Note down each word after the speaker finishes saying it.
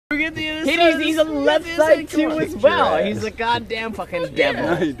get the other side. He's on the left side too as well. He's a goddamn fucking devil.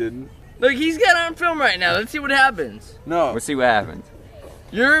 No, he didn't. Look, he's got it on film right now. Let's see what happens. No. Let's see what happens.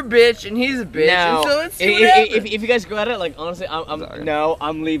 You're a bitch and he's a bitch. No. And so let's see what happens. If you guys go at it, like honestly,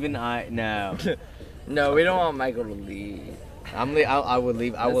 I'm leaving. No. No, we don't want Michael to leave. I would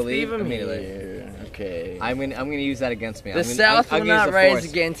leave. I will leave him immediately. Here. Okay. I'm gonna use that against me. The South will not rise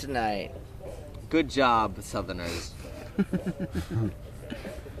again tonight. Good job, Southerners.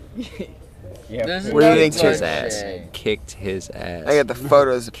 What do you think? His ass. Kicked his ass. I got the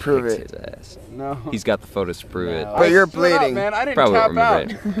photos to prove it. His ass. No. He's got the photos to prove it. But you're bleeding. Man, I didn't Probably tap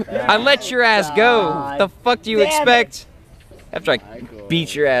won't remember it. I let your ass go. The fuck do you expect? After I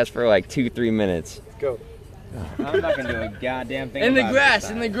beat your ass for like 2-3 minutes. Go. I'm not gonna do a goddamn thing. In the grass,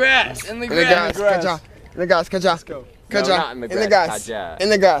 in the grass, in the grass. In the grass, Kaja. No, Kaja. not in the In the grass. grass. Kaja. In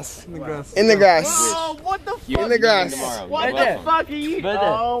the grass. In the grass. In the grass. Oh, what the fuck? In the grass. What the fuck are you?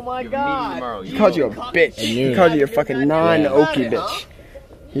 Oh my god. He called you a bitch. He called you a fucking non-Okie bitch.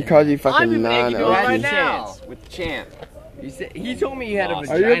 He called you fucking non-Okie. now. With the champ. He told me you had a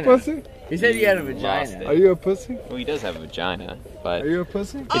vagina. Are you a pussy? He said you had a vagina. Are you a pussy? Well, he does have a vagina, but Are you a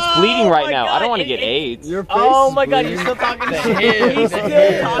pussy? it's bleeding right now. I don't want to get AIDS. Your face Oh my is god, bleeding. you're still talking The shit. hip, He's the still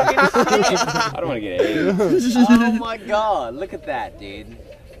hip. talking shit. I don't want to get AIDS. Oh my god, look at that, dude.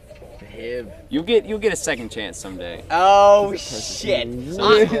 You'll get a second chance someday. Oh shit. I'm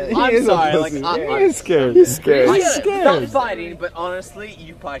sorry, like He's scared. He's scared. Stop fighting, but honestly,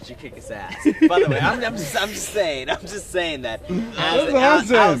 you probably should kick his ass. By the way, I'm just saying that as an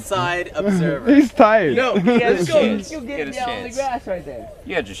outside observer. He's tired. No, let's go. Let's go Get get a down on the chance. grass right there.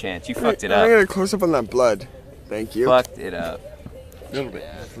 You had your chance. You fucked it I'm up. gonna close up on that blood. Thank you. Fucked it up. A little bit.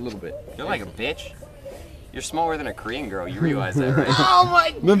 Just a little bit. You're like a bitch. You're smaller than a Korean girl. You realize that, right? Oh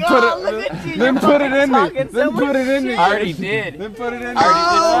my Then god, look at you. Then put it in me. talking so Then put it in me. I already did. Then put it in me.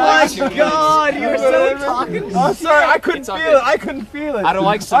 I already did. Oh my god, you're so talking. I'm sorry, I couldn't It's all feel good. it. I couldn't feel it. I don't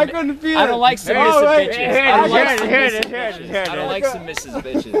like I couldn't feel it. I don't like submissive bitches. I don't like submissive bitches. I don't like submissive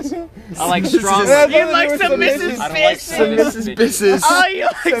bitches. I like strong. You like submissive I don't like submissive bitches. Oh, you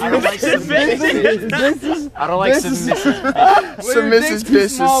like I don't like submissive bitches. I don't like submissive bitches. Some Well, your Mrs. dick's too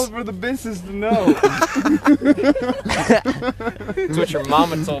small Bisses. for the bisses to know. That's what your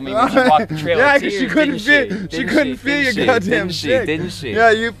mama told me when she walked the trail Yeah, of because tears. she couldn't didn't feel. She couldn't feel your Didn't goddamn she? dick. Didn't she? Yeah,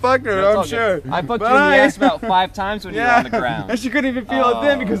 you fucked her. That's all I'm good. sure. I fucked But you in the I- ass about 5 times when you were on the ground. And she couldn't even feel it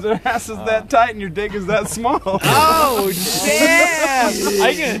then because her ass is that tight and your dick is that small. Oh, damn! Are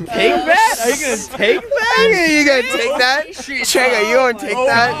you gonna take that? Are you gonna take that? You gonna take that? Check, are you gonna take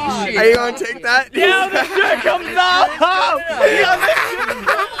that? shit. Are you gonna take that? Yeah, the shirt comes off! Yeah, the shirt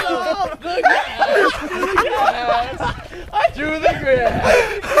comes off! Look at that! Through the grass!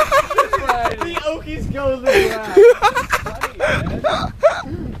 The Okies go to the grass!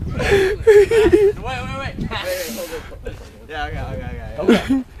 Wait. Yeah, I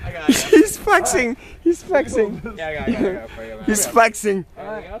got it. He's flexing. He's flexing. Yeah, I got it. He's flexing.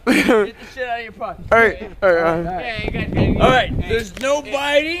 Get the shit out of your pocket. Alright, alright. Yeah, you got it. Alright, there's no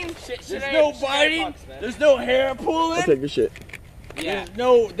biting. There's no biting. There's no hair pulling. Take your shit. Yeah.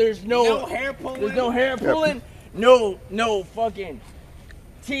 There's no hair pulling. There's no hair pulling. No fucking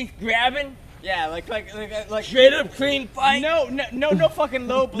teeth grabbing. Yeah, like straight up clean fight. No fucking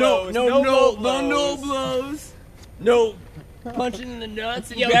low blows. No blows. No punching in the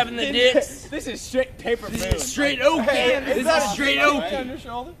nuts and grabbing the dicks. This is straight paper moon. This is straight Okie. This is straight Okie. your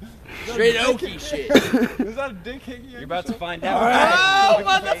shoulder? Straight Okie shit. Is that a dick kicking you? You're about to find out. Alright. Oh,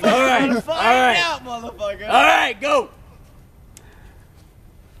 motherfucker! Alright. Find out, motherfucker! Alright, go.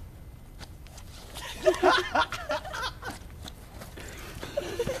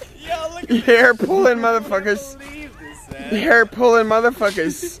 Yo, look You hair pulling motherfuckers. believe this, You man. hair pulling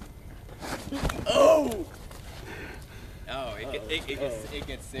motherfuckers. Oh, it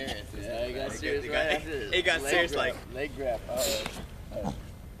gets serious. Yeah, it got serious It right got- after this. it got Leg serious, grab. like- leg grab.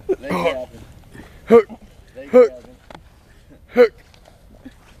 Leg grabbing. Hook. Leg Hook. grabbing. Hook.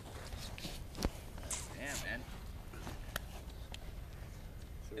 Damn, man.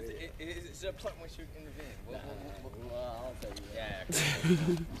 Is it a point we should intervene? Well, I'll tell you that. Yeah.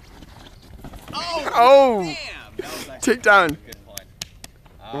 Oh, Oh. damn! That was actually Take down. a good point.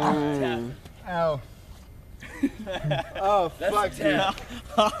 Oh, Ow. Oh, fuck you.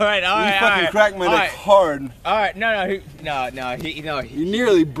 Alright, You fucking cracked my neck hard. Alright, no, You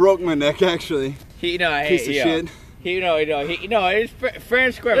nearly broke my neck, actually. Piece Piece of shit. It's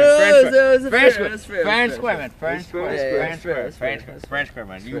French squirman. French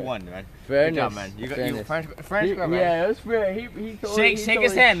squirman. You won, man. Good job, man. You French squirman. Yeah, it was fair. He told Shake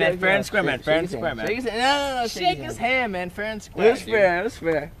his hand, man. French squirman. Shake his hand. No, shake his hand, man. Fair and square. It was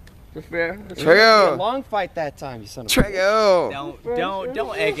fair. That's fair. Trigo. Long fight that time, you son of a Trigo.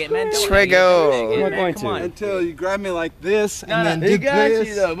 Don't egg it, man. Don't Trigo. egg it, I'm not man. going Come to. on. Until you grab me like this and then He did got this.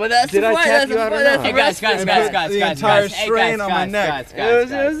 you though, but that's Did the I fight. tap That's you the out or fight. not? That's Hey, the guys, wrestling guys, match. The entire strain on my neck.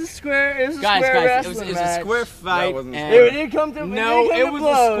 It was a square. It was a square wrestling It was a match. square fight. wasn't and- It didn't come to No, it it was was a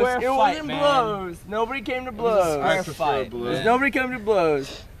blows. square It fight, wasn't man. blows. Nobody came to blows. Square fight. Nobody came to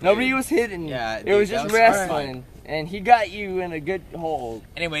blows. Nobody was hitting. Yeah, it was dude, just that was wrestling, and he got you in a good hold.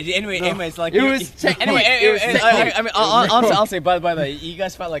 Anyways, like It was technique. Anyway, It was technique. I mean, I'll say. By the way, you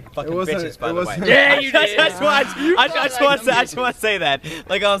guys felt like fucking bitches. By the way, Yeah, you did. I just want to say that.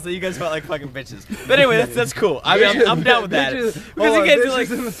 Like honestly, you guys felt like fucking bitches. But anyway, that's cool. I mean, I'm down with that. Because you guys are like,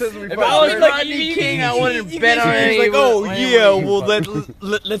 If I was like Rodney King, I wouldn't bet on He's any. like, oh yeah, well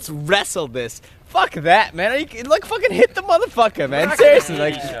let's wrestle this. Fuck that, man. Like fucking hit the motherfucker, man. Seriously,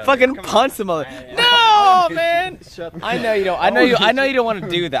 like fucking punch the mother. No, man. I know you don't. I know you don't want to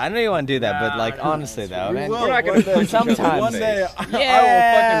do that. I know you want to do that, but like honestly though, man. We're not gonna Sometimes. One day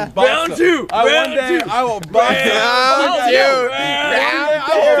Yeah. I will fucking box Round him. two. One day I will box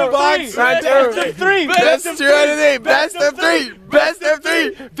him. Round two. Three. Best of 2 out of 3. Best of 3. Best of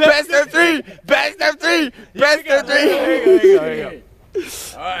 3. Best of 3. Best of 3. Best of 3.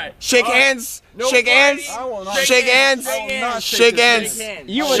 Alright. Shake hands. Shake hands. I will not Shake hands. Shake hands.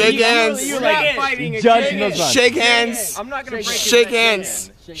 Shake hands. You like fighting a Judge kid. knows not. Shake hands. I'm not gonna break Shake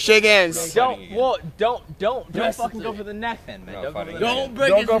hands. Shake hands. Don't fucking go for the neck then, man. Don't break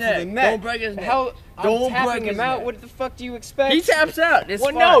Don't his go for neck. the neck. Don't break his neck. How? Don't I'm break tapping his him out. neck. What the fuck do you expect? He taps out. It's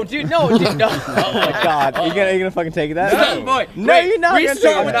Well, fine. no, dude, no. Oh my God, you gonna fucking take that? No, boy. No, you're not gonna take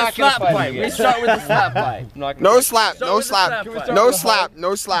Restart it. with I'm the not gonna slap fight fight. again. Restart with the slap fight. No slap. No with the slap. slap fight. No slap.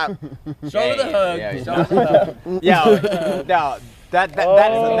 No slap. Start with a hug. Yeah, Start with a hug. Yeah, no. That is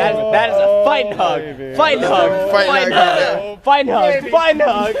a fighting hug. Fighting hug. Fighting hug. Fighting hug. Fighting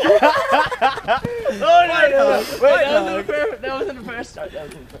hug. That wasn't the first start. That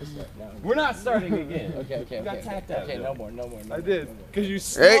wasn't the first start. No. We're not starting again. Okay. got tacked out. Okay, no more. I did. Because you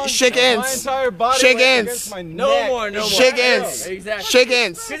Hey, slung shake my hands. entire body Shake weight hands. against my No neck. more. Shake hands. Exactly. Shake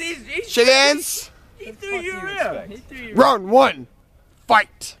hands. Because he Shake hands. threw you around. He threw you Round 1.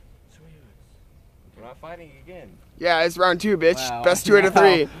 Fight. We're not fighting again. Yeah, it's round 2, bitch. Wow. Best 2 out of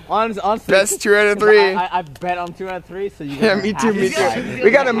 3. Honestly, Best 2 out of 3. I bet on 2 out of 3, so you. Yeah, me too, me too. We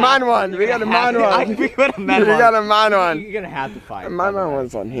got a man one. We got a man one. We got a man We one. got a man one. You're gonna have to fight. My man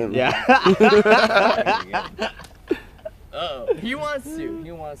one's on him. Yeah. He wants to.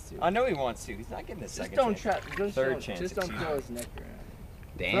 He wants to. I know he wants to. He's not getting a Just second don't chance. trap. Just Third don't, chance, Just don't excuse throw his neck around.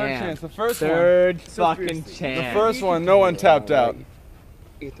 Third Damn. chance. The first Third So fucking fiercely. one. The chance. first one, no one tapped out.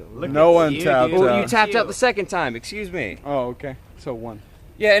 Look No at one you, tapped dude. Well, you out. tapped out the second time. Excuse me. Oh, okay. So 1.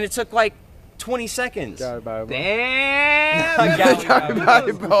 Yeah, and it took like 20 seconds. Got it, bye. Damn.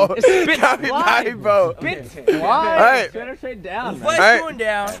 Gabby Bibo. Why? Alright. Better straight down, man. Fight's Alright. going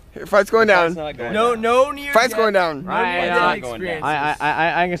down. Fight's going It's down. not going No, down. no near. Fight's death. going down. No Right, near not death going down. experiences.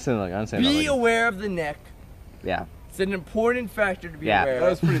 I can say like I'm saying Be like, aware of the neck. yeah. It's an important factor to be Yeah. aware That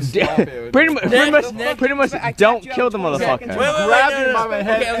was of. pretty sloppy. Pretty much don't kill the motherfucker. Wait, Grab me by my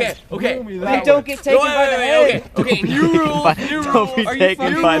head Okay. and threw me Okay. that Don't way. get taken by the head. Okay. New rules. New Don't rules. be Are you taken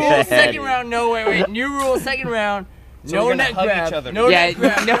fucking by the rules? head. Second round. No, wait. New rule. Second round. So No we're gonna neck hug grab. each other. No Yeah, neck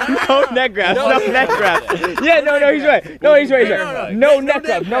grab. no neck grabs. No neck grabs. Yeah, no, he's right. No, he's right. No neck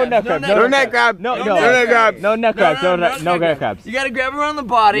grab. No neck grab. No neck grab. No No neck grab. No neck grabs. No neck grabs. You gotta grab her on the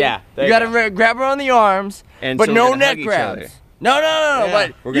body. Yeah, there You you gotta grab her on the arms. And But so no we're gonna neck hug each grabs. other. No. Yeah.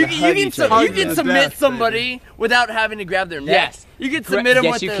 But We're you gonna hug each other. you can To submit death, somebody without having to grab their neck. Yes. You can Correct. submit them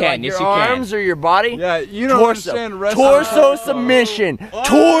Yes, with you their, can. like, Yes, your you can. arms or your body. Yeah, you don't Torso. understand wrestling. Torso submission.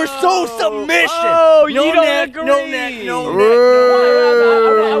 Torso submission. Oh, you no don't neck, agree. no neck, no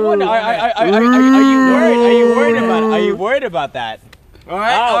neck. I wonder. Are you worried about it? Are you worried about that? All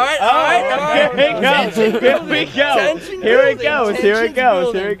right. Here we go. Here we go. Tension Here it building. goes. Here it Tension's goes.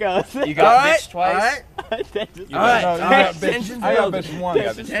 building. Here it goes. You got bitched twice. All right. Tension's I got building. bitch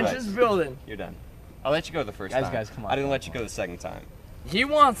 1. Tension's building. You're done. I'll let you go the first Guys, time. guys, come on. I didn't let you go the second time. He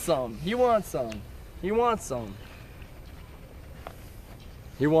wants some. He wants some. He wants some.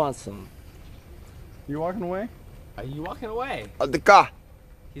 He wants some. You walking away? Are you walking away? The car.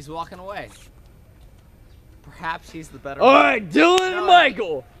 He's walking away. Perhaps he's the better. All right, Dylan and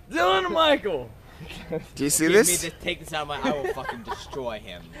Michael. Dylan and Michael. Do you see Give me this? this. Take this out of my. I will fucking destroy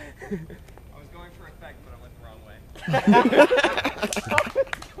him. I was going for effect, but I went the wrong way.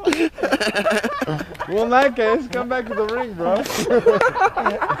 Well, in that case, come back to the ring, bro.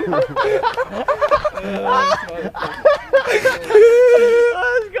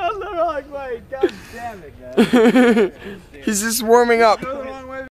 Let's go the wrong way. God damn it, man. He's just warming up.